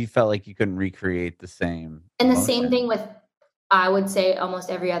you felt like you couldn't recreate the same and the emotion. same thing with, I would say, almost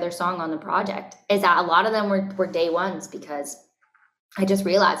every other song on the project, is that a lot of them were day ones, because I just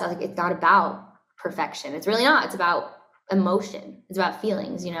realized I was like, it's not about perfection. It's really not. It's about emotion. It's about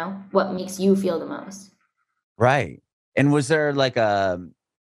feelings, you know, what makes you feel the most. Right. And was there like to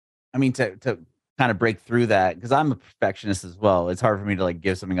kind of break through that, because I'm a perfectionist as well. It's hard for me to like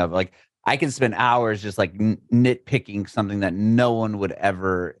give something up. Like I can spend hours just like nitpicking something that no one would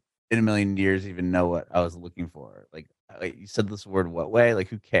ever in a million years even know what I was looking for. Like you said this word, what way? Like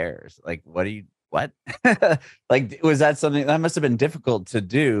who cares? Like what? Like was that something that must have been difficult to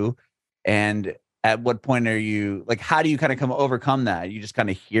do? And at what point are you like, how do you kind of overcome that? You just kind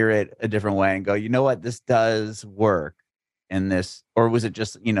of hear it a different way and go, you know what, this does work in this? Or was it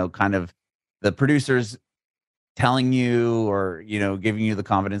just, kind of the producers telling you, or, giving you the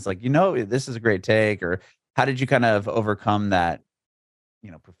confidence, like, this is a great take? Or how did you kind of overcome that,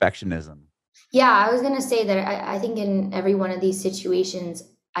 perfectionism? Yeah, I was going to say that I think in every one of these situations,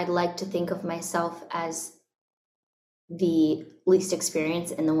 I'd like to think of myself as the least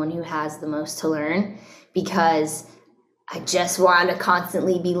experienced and the one who has the most to learn, because I just want to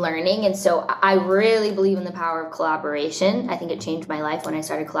constantly be learning. And so I really believe in the power of collaboration. I think it changed my life when I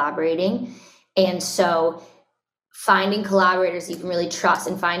started collaborating. And so finding collaborators you can really trust,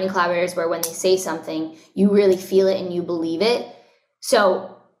 and finding collaborators where when they say something, you really feel it and you believe it.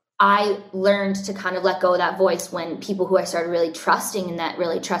 So I learned to kind of let go of that voice when people who I started really trusting and that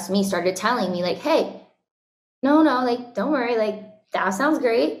really trust me started telling me like, hey, no, like, don't worry, like, that sounds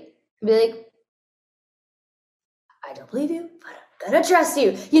great. I'd be like, I don't believe you, but I'm gonna trust you,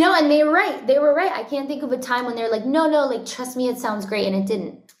 and they were right. I can't think of a time when they're like, no, like, trust me, it sounds great, and it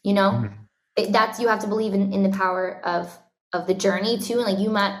didn't, Mm-hmm. That's, you have to believe in the power of the journey too. And like, you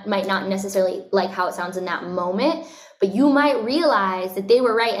might not necessarily like how it sounds in that moment, but you might realize that they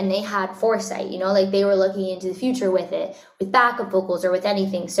were right and they had foresight, like they were looking into the future with it, with backup vocals or with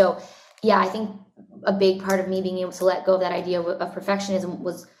anything. So yeah, I think a big part of me being able to let go of that idea of perfectionism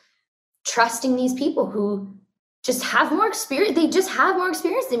was trusting these people who just have more experience. They just have more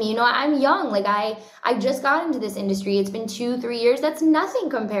experience than me. I'm young. Like I just got into this industry. It's been 2-3 years. That's nothing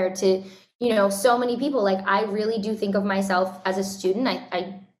compared to, so many people. Like I really do think of myself as a student.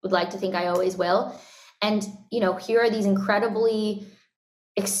 I would like to think I always will. And, here are these incredibly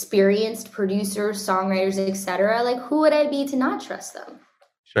experienced producers, songwriters, etc. Like who would I be to not trust them?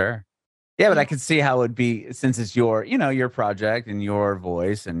 Sure. Yeah, but I could see how it would be, since it's your, your project and your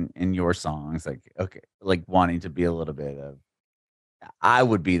voice and your songs, like, okay, like wanting to be a little bit of, I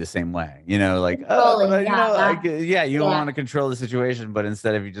would be the same way, like, you don't want to control the situation, but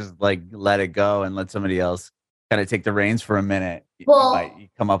instead of you just like let it go and let somebody else kind of take the reins for a minute, you might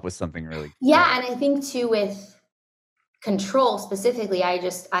come up with something really. Yeah. And I think too, with control specifically, I'm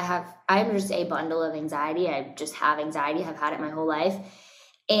just a bundle of anxiety. I just have anxiety. I've had it my whole life.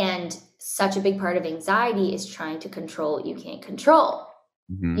 And such a big part of anxiety is trying to control what you can't control.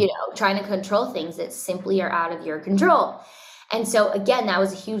 Mm-hmm. Trying to control things that simply are out of your control. And so again, that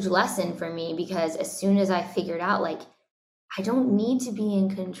was a huge lesson for me, because as soon as I figured out, like, I don't need to be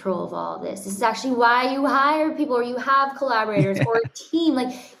in control of all this. This is actually why you hire people, or you have collaborators or a team.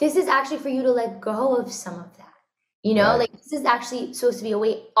 Like, this is actually for you to let go of some of that. Right. Like, this is actually supposed to be a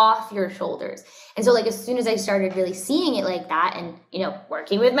weight off your shoulders. And so, like, as soon as I started really seeing it like that, and,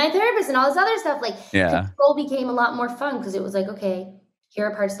 working with my therapist and all this other stuff, like, control became a lot more fun, because it was like, okay, here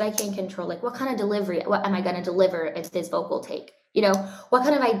are parts that I can control. Like, what kind of delivery, what am I going to deliver into this vocal take? What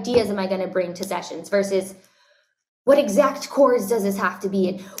kind of ideas am I going to bring to sessions versus what exact chords does this have to be?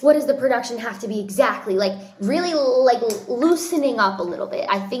 And what does the production have to be exactly? Like, really, like, loosening up a little bit.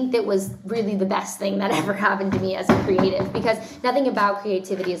 I think that was really the best thing that ever happened to me as a creative, because nothing about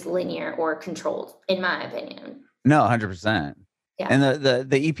creativity is linear or controlled, in my opinion. No, 100%. Yeah. And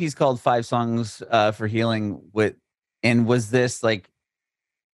the EP is called 5 Songs for Healing. And was this like,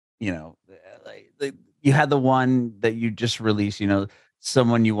 like you had the one that you just released,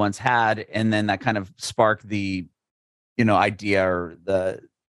 someone you once had, and then that kind of sparked the idea, or the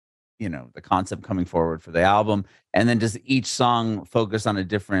concept coming forward for the album. And then does each song focus on a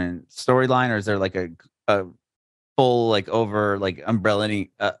different storyline, or is there like a full, like, over, like,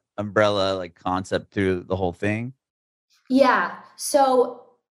 umbrella like concept to the whole thing? Yeah. So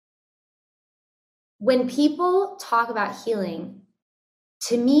when people talk about healing,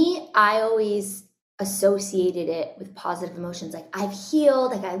 to me, I always associated it with positive emotions. Like, I've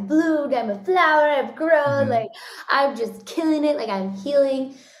healed, like, I've bloomed, I'm a flower, I've grown, like, I'm just killing it, like, I'm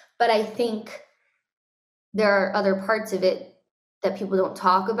healing. But I think there are other parts of it that people don't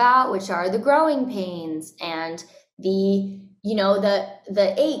talk about, which are the growing pains and the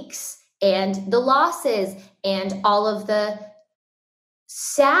aches and the losses and all of the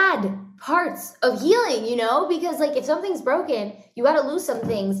sad parts of healing, because, like, if something's broken, you got to lose some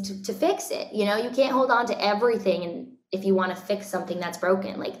things to fix it. You can't hold on to everything. And if you want to fix something that's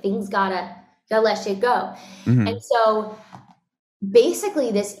broken, like, things gotta let shit go. And so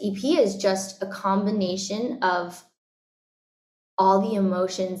basically this EP is just a combination of all the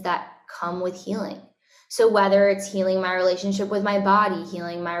emotions that come with healing. So whether it's healing my relationship with my body,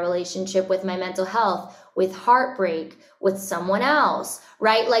 healing my relationship with my mental health, with heartbreak, with someone else,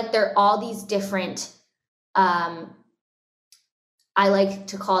 right? Like, there are all these different, I like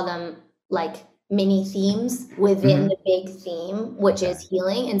to call them like mini themes within the big theme, which is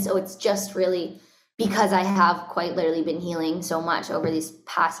healing. And so it's just really, because I have quite literally been healing so much over this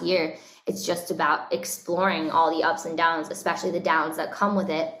past year, it's just about exploring all the ups and downs, especially the downs that come with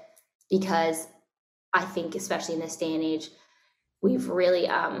it, because I think, especially in this day and age, we've really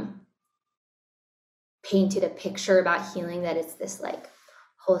painted a picture about healing that it's this, like,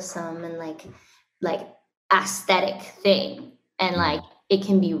 wholesome and like aesthetic thing, and like, it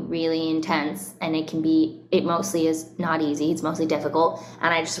can be really intense, and it mostly is not easy. It's mostly difficult.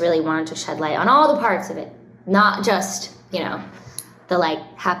 And I just really wanted to shed light on all the parts of it, not just, the, like,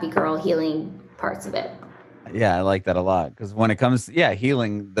 happy girl healing parts of it. Yeah, I like that a lot, because when it comes to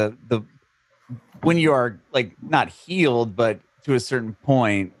healing, the when you are, like, not healed, but to a certain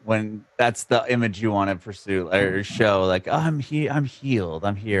point, when that's the image you want to pursue or show, like, oh, I'm healed,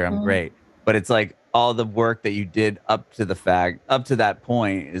 I'm here, I'm great. But it's like all the work that you did up to that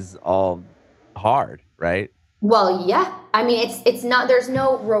point is all hard, right? Well, yeah. I mean, it's not, there's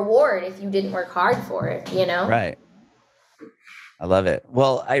no reward if you didn't work hard for it, Right. I love it.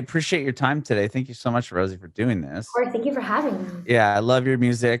 Well, I appreciate your time today. Thank you so much, Rosie, for doing this. Of course, thank you for having me. Yeah, I love your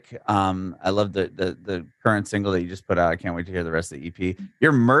music. I love the current single that you just put out. I can't wait to hear the rest of the EP.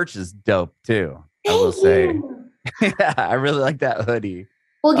 Your merch is dope too. I will say. Yeah, I really like that hoodie.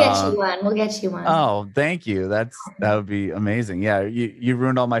 We'll get you one. We'll get you one. Oh, thank you. That would be amazing. Yeah, you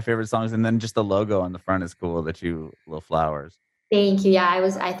ruined all my favorite songs, and then just the logo on the front is cool. Little flowers. Thank you. Yeah,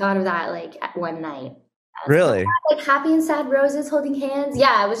 I thought of that, like, at one night. Really? Like, happy and sad roses holding hands.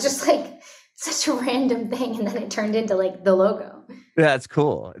 Yeah, it was just like such a random thing, and then it turned into, like, the logo. Yeah, it's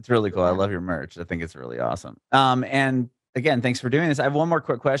cool. It's really cool. I love your merch. I think it's really awesome. And again, thanks for doing this. I have one more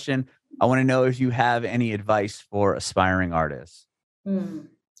quick question. I want to know if you have any advice for aspiring artists. Ooh.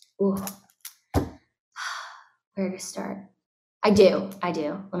 Where to start? I do.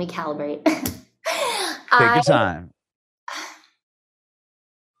 Let me calibrate. Take your time.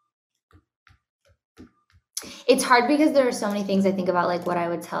 It's hard because there are so many things I think about, like, what I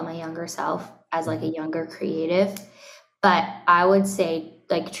would tell my younger self as, like, a younger creative. But I would say,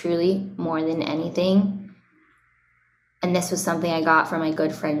 like, truly, more than anything, and this was something I got from my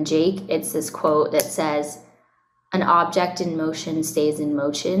good friend Jake, it's this quote that says, "An object in motion stays in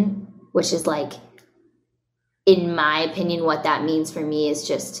motion," which is like, in my opinion, what that means for me is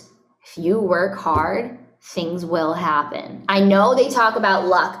just, if you work hard, things will happen. I know they talk about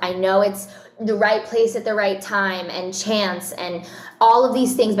luck. I know it's the right place at the right time and chance and all of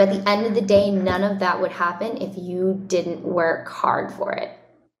these things. But at the end of the day, none of that would happen if you didn't work hard for it.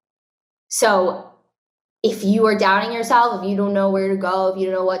 So if you are doubting yourself, if you don't know where to go, if you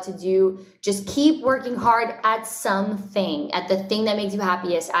don't know what to do, just keep working hard at something, at the thing that makes you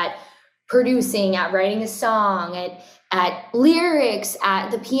happiest, at producing, at writing a song, at lyrics, at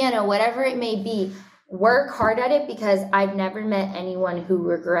the piano, whatever it may be. Work hard at it, because I've never met anyone who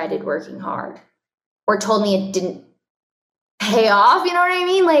regretted working hard or told me it didn't pay off. You know what I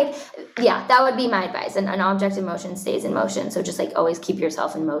mean? Like, yeah, that would be my advice. And an object in motion stays in motion. So just like always keep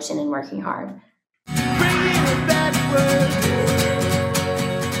yourself in motion and working hard. Bringing it backwards.